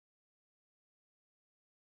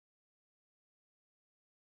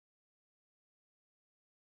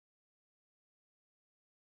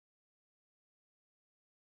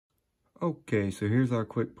Okay, so here's our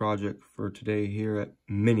quick project for today here at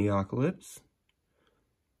Miniocalypse.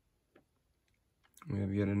 We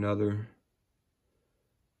have yet another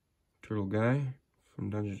turtle guy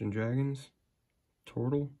from Dungeons and Dragons,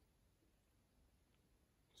 Tortle.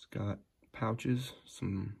 It's got pouches,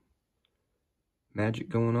 some magic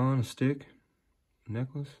going on, a stick, a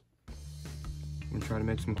necklace. I'm gonna try to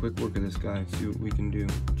make some quick work of this guy, see what we can do,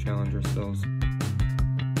 challenge ourselves.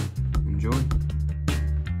 Enjoy.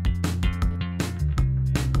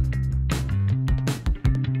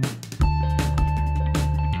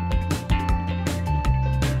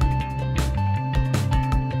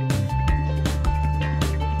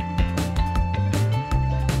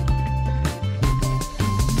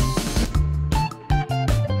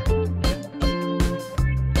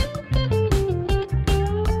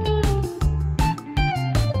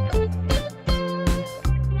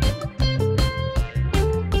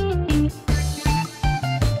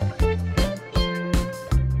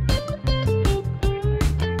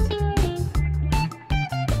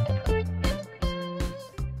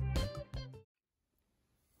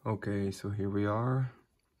 Okay, so here we are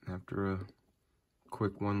after a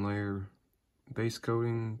quick one layer base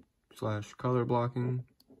coating / color blocking.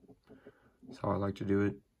 That's how I like to do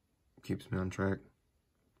it. Keeps me on track.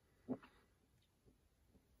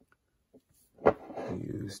 I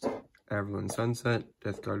used Averland Sunset,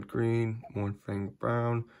 Death Guard Green, Mornfang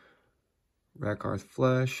Brown, Rakarth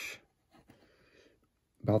Flesh,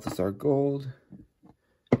 Balthasar Gold,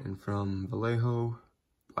 and from Vallejo,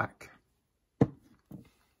 Black.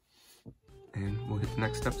 And we'll hit the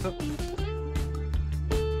next steps up.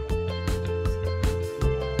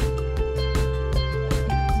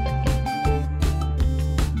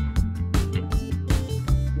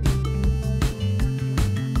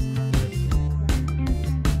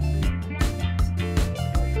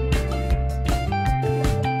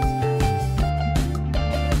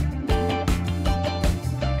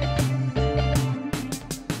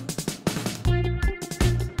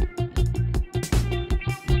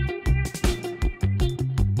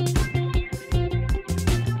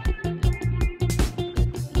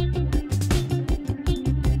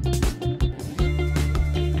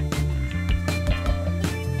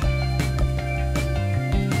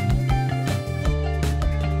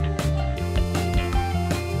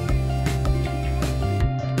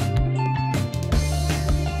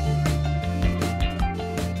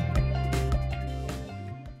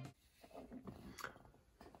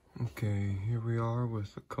 Okay, here we are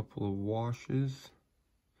with a couple of washes,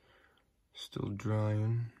 still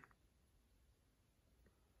drying.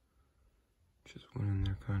 Just went in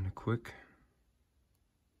there kind of quick.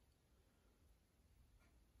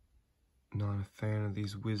 Not a fan of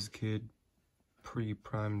these WizKid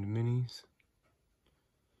pre-primed minis.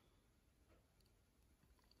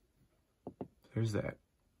 There's that.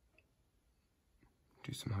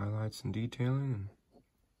 Do some highlights and detailing and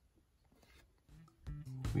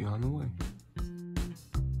be on the way.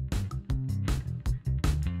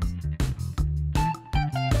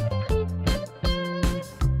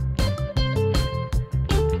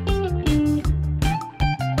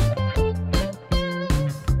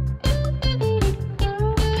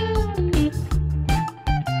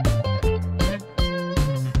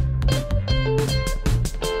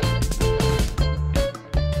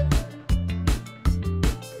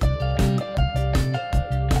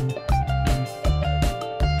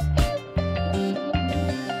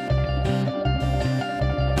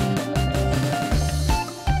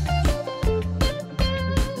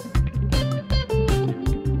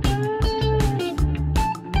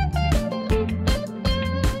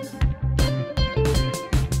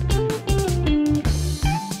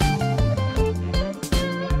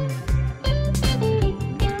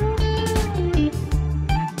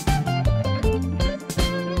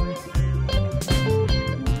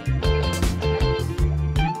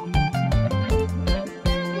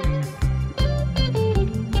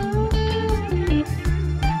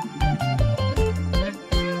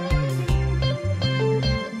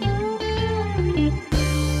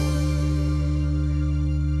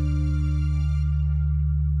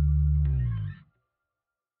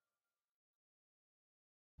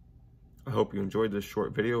 I hope you enjoyed this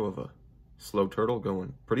short video of a slow turtle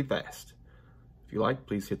going pretty fast. If you like,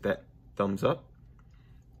 please hit that thumbs up.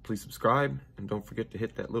 Please subscribe, and don't forget to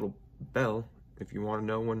hit that little bell if you want to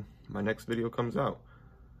know when my next video comes out.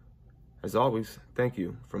 As always, thank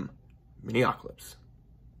you from Miniocalypse.